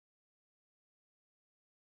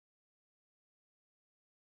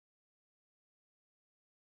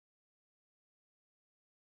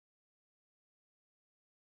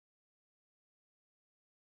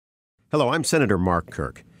Hello, I'm Senator Mark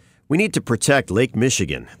Kirk. We need to protect Lake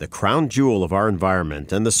Michigan, the crown jewel of our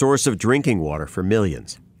environment and the source of drinking water for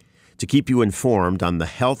millions. To keep you informed on the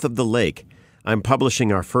health of the lake, I'm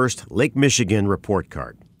publishing our first Lake Michigan report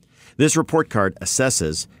card. This report card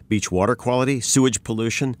assesses beach water quality, sewage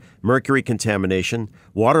pollution, mercury contamination,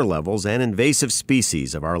 water levels, and invasive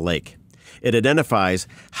species of our lake. It identifies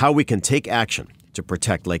how we can take action to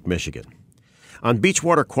protect Lake Michigan. On beach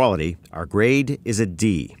water quality, our grade is a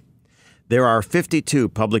D. There are 52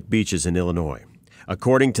 public beaches in Illinois.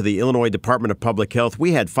 According to the Illinois Department of Public Health,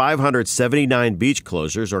 we had 579 beach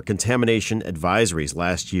closures or contamination advisories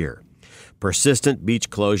last year. Persistent beach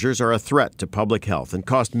closures are a threat to public health and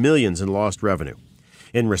cost millions in lost revenue.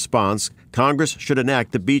 In response, Congress should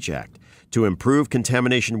enact the Beach Act to improve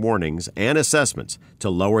contamination warnings and assessments to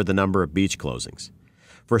lower the number of beach closings.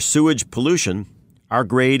 For sewage pollution, our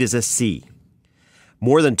grade is a C.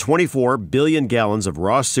 More than 24 billion gallons of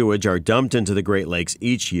raw sewage are dumped into the Great Lakes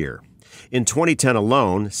each year. In 2010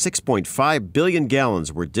 alone, 6.5 billion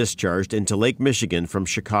gallons were discharged into Lake Michigan from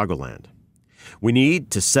Chicagoland. We need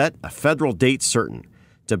to set a federal date certain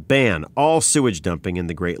to ban all sewage dumping in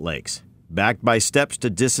the Great Lakes, backed by steps to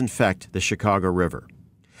disinfect the Chicago River.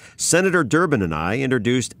 Senator Durbin and I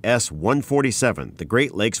introduced S-147, the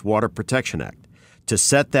Great Lakes Water Protection Act, to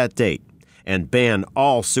set that date and ban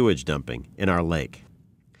all sewage dumping in our lake.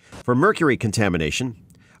 For mercury contamination,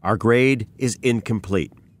 our grade is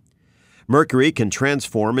incomplete. Mercury can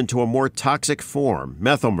transform into a more toxic form,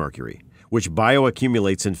 methylmercury, which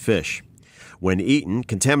bioaccumulates in fish. When eaten,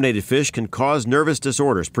 contaminated fish can cause nervous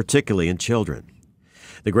disorders, particularly in children.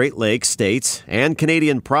 The Great Lakes states and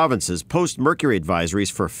Canadian provinces post mercury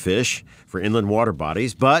advisories for fish, for inland water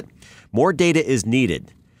bodies, but more data is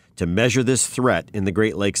needed to measure this threat in the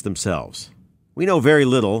Great Lakes themselves. We know very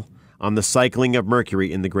little on the cycling of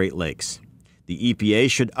mercury in the Great Lakes. The EPA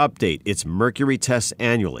should update its mercury tests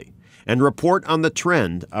annually and report on the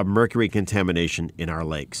trend of mercury contamination in our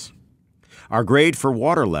lakes. Our grade for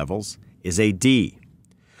water levels is a D.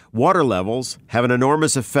 Water levels have an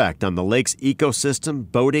enormous effect on the lake's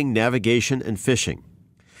ecosystem, boating, navigation, and fishing.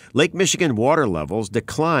 Lake Michigan water levels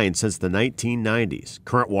declined since the 1990s.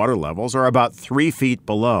 Current water levels are about 3 feet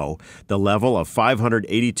below the level of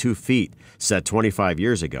 582 feet set 25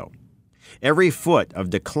 years ago. Every foot of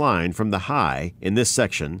decline from the high in this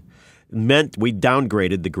section meant we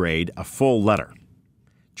downgraded the grade a full letter.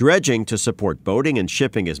 Dredging to support boating and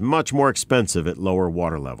shipping is much more expensive at lower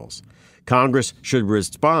water levels. Congress should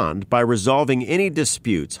respond by resolving any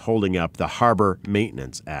disputes holding up the Harbor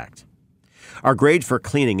Maintenance Act. Our grade for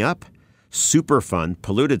cleaning up Superfund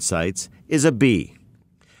polluted sites is a B.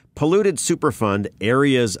 Polluted Superfund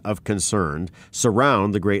areas of concern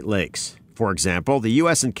surround the Great Lakes. For example, the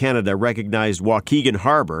U.S. and Canada recognized Waukegan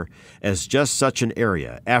Harbor as just such an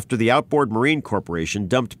area after the Outboard Marine Corporation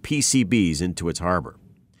dumped PCBs into its harbor.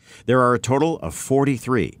 There are a total of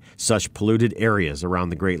 43 such polluted areas around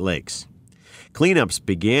the Great Lakes. Cleanups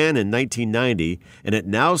began in 1990, and it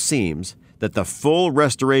now seems that the full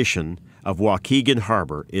restoration of Waukegan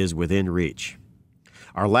Harbor is within reach.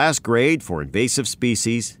 Our last grade for invasive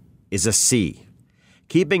species is a C.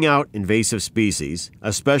 Keeping out invasive species,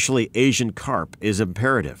 especially Asian carp, is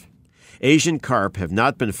imperative. Asian carp have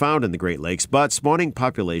not been found in the Great Lakes, but spawning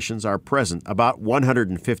populations are present about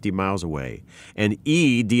 150 miles away, and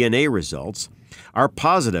eDNA results are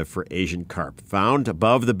positive for Asian carp found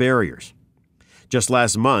above the barriers. Just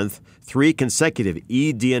last month, 3 consecutive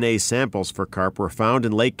eDNA samples for carp were found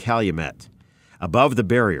in Lake Calumet, above the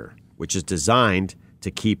barrier, which is designed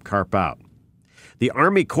to keep carp out. The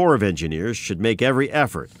Army Corps of Engineers should make every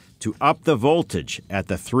effort to up the voltage at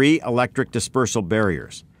the 3 electric dispersal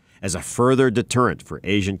barriers as a further deterrent for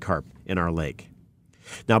Asian carp in our lake.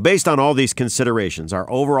 Now, based on all these considerations, our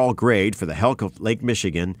overall grade for the health of Lake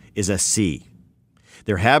Michigan is a C.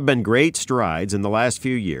 There have been great strides in the last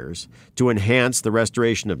few years to enhance the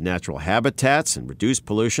restoration of natural habitats and reduce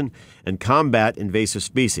pollution and combat invasive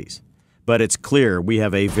species, but it's clear we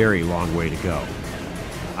have a very long way to go.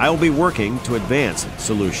 I will be working to advance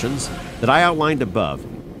solutions that I outlined above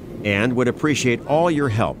and would appreciate all your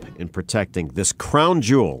help in protecting this crown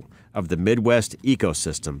jewel of the Midwest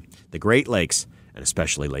ecosystem, the Great Lakes, and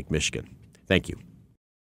especially Lake Michigan. Thank you.